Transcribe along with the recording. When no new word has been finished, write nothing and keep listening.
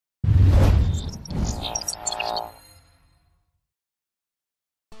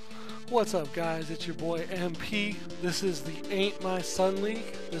What's up, guys? It's your boy MP. This is the Ain't My Son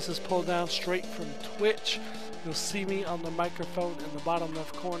League. This is pulled down straight from Twitch. You'll see me on the microphone in the bottom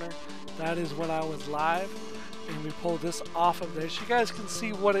left corner. That is when I was live, and we pulled this off of there so you guys can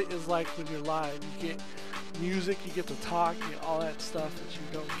see what it is like when you're live. You get music, you get to talk, you get all that stuff that you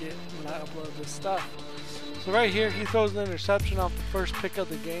don't get when I upload this stuff. So right here, he throws an interception off the first pick of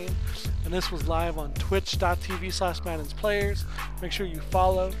the game, and this was live on twitch.tv/Maddensplayers. Make sure you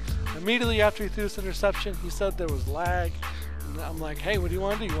follow. Immediately after he threw this interception, he said there was lag, and I'm like, hey, what do you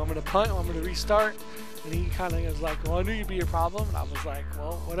want to do? You want me to punt? You want me to restart? And he kind of was like, well, I knew you'd be a problem. And I was like,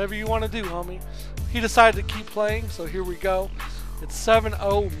 well, whatever you want to do, homie. He decided to keep playing, so here we go. It's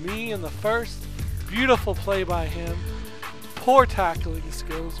 7-0 me in the first. Beautiful play by him. Poor tackling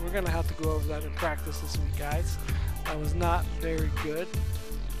skills. We're going to have to go over that in practice this week, guys. That was not very good.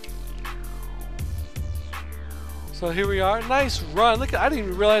 So here we are. Nice run. Look, I didn't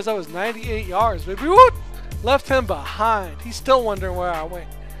even realize that was 98 yards, baby. Whoop! Left him behind. He's still wondering where I went.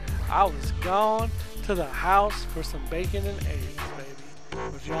 I was gone to the house for some bacon and eggs, baby.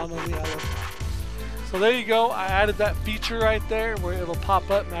 If y'all know me, I love tacos. So there you go. I added that feature right there where it'll pop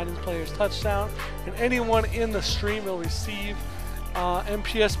up Maddensplayers touchdown, and anyone in the stream will receive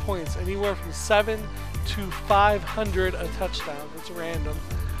MPS points anywhere from 7 to 500 a touchdown. It's random.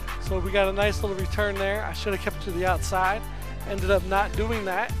 So we got a nice little return there. I should have kept it to the outside. Ended up not doing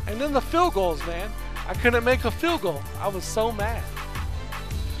that. And then the field goals, man. I couldn't make a field goal. I was so mad.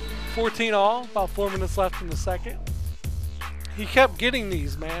 14 all, about 4 minutes left in the second. He kept getting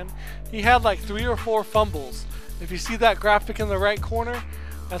these, man. He had like 3 or 4 fumbles. If you see that graphic in the right corner,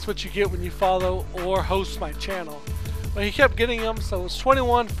 that's what you get when you follow or host my channel. But he kept getting them, so it's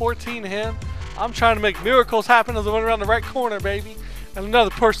 21-14 him. I'm trying to make miracles happen as I went around the right corner, baby. And another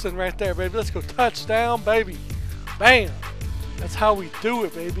person right there, baby. Let's go touchdown, baby. Bam. That's how we do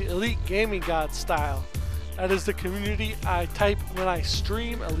it, baby. Elite Gaming God style. That is the community I type when I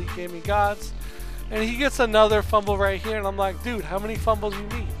stream, Elite Gaming Gods. And he gets another fumble right here, and I'm like, dude, how many fumbles you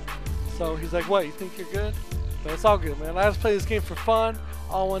need? So he's like, what, you think you're good? But it's all good, man. I just play this game for fun.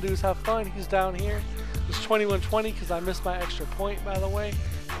 All I want to do is have fun. He's down here. It's 21-20 because I missed my extra point, by the way.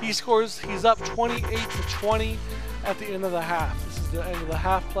 He scores. He's up 28-20 at the end of the half. This is the end of the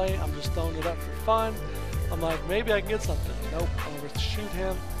half play. I'm just throwing it up for fun. I'm like, maybe I can get something. Nope, I'm going to shoot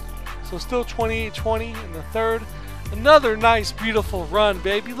him. So still 28-20 in the third. Another nice, beautiful run,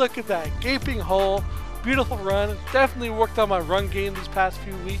 baby. Look at that gaping hole. Beautiful run. Definitely worked on my run game these past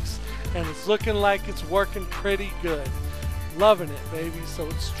few weeks, and it's looking like it's working pretty good. Loving it, baby. So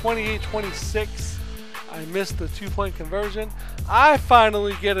it's 28-26. I missed the 2-point conversion. I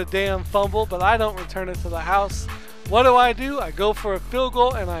finally get a damn fumble, but I don't return it to the house. What do? I go for a field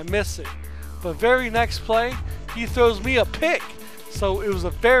goal, and I miss it. But very next play, he throws me a pick. So it was a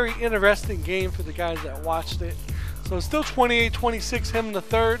very interesting game for the guys that watched it. So it's still 28-26 him in the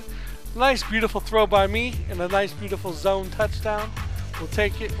third. Nice, beautiful throw by me and a nice, beautiful zone touchdown. We'll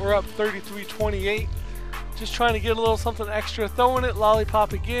take it. We're up 33-28. Just trying to get a little something extra. Throwing it,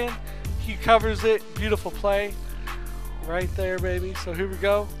 lollipop again. He covers it. Beautiful play. Right there, baby. So here we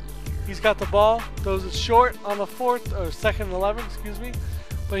go. He's got the ball. Throws it short on the second and 11, excuse me.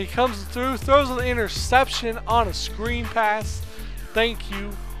 But he comes through, throws an interception on a screen pass. Thank you.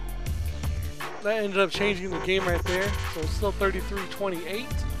 That ended up changing the game right there. So it's still 33-28.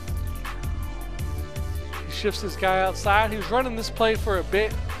 He shifts this guy outside. He was running this play for a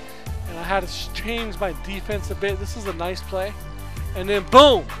bit, and I had to change my defense a bit. This is a nice play. And then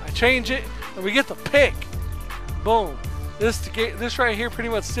boom, I change it, and we get the pick. Boom. This right here pretty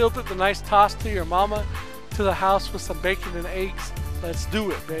much sealed it. The nice toss to your mama to the house with some bacon and eggs. Let's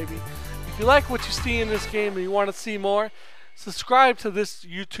do it, baby. If you like what you see in this game and you want to see more, subscribe to this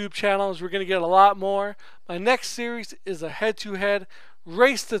YouTube channel as we're going to get a lot more. My next series is a head-to-head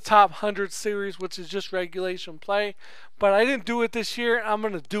race to top 100 series, which is just regulation play. But I didn't do it this year. I'm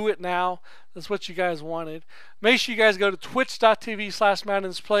going to do it now. That's what you guys wanted. Make sure you guys go to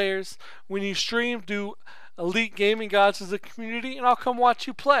twitch.tv/Maddensplayers. When you stream, do Elite Gaming Gods as a community, and I'll come watch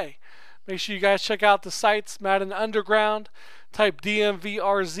you play. Make sure you guys check out the sites, MaddenUnderground. Type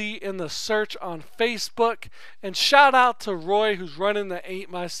DMVRZ in the search on Facebook. And shout out to Roy, who's running the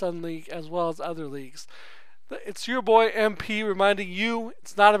Ain't My Son League as well as other leagues. It's your boy MP reminding you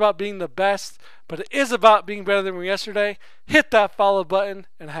it's not about being the best, but it is about being better than we were yesterday. Hit that follow button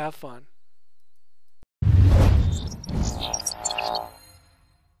and have fun.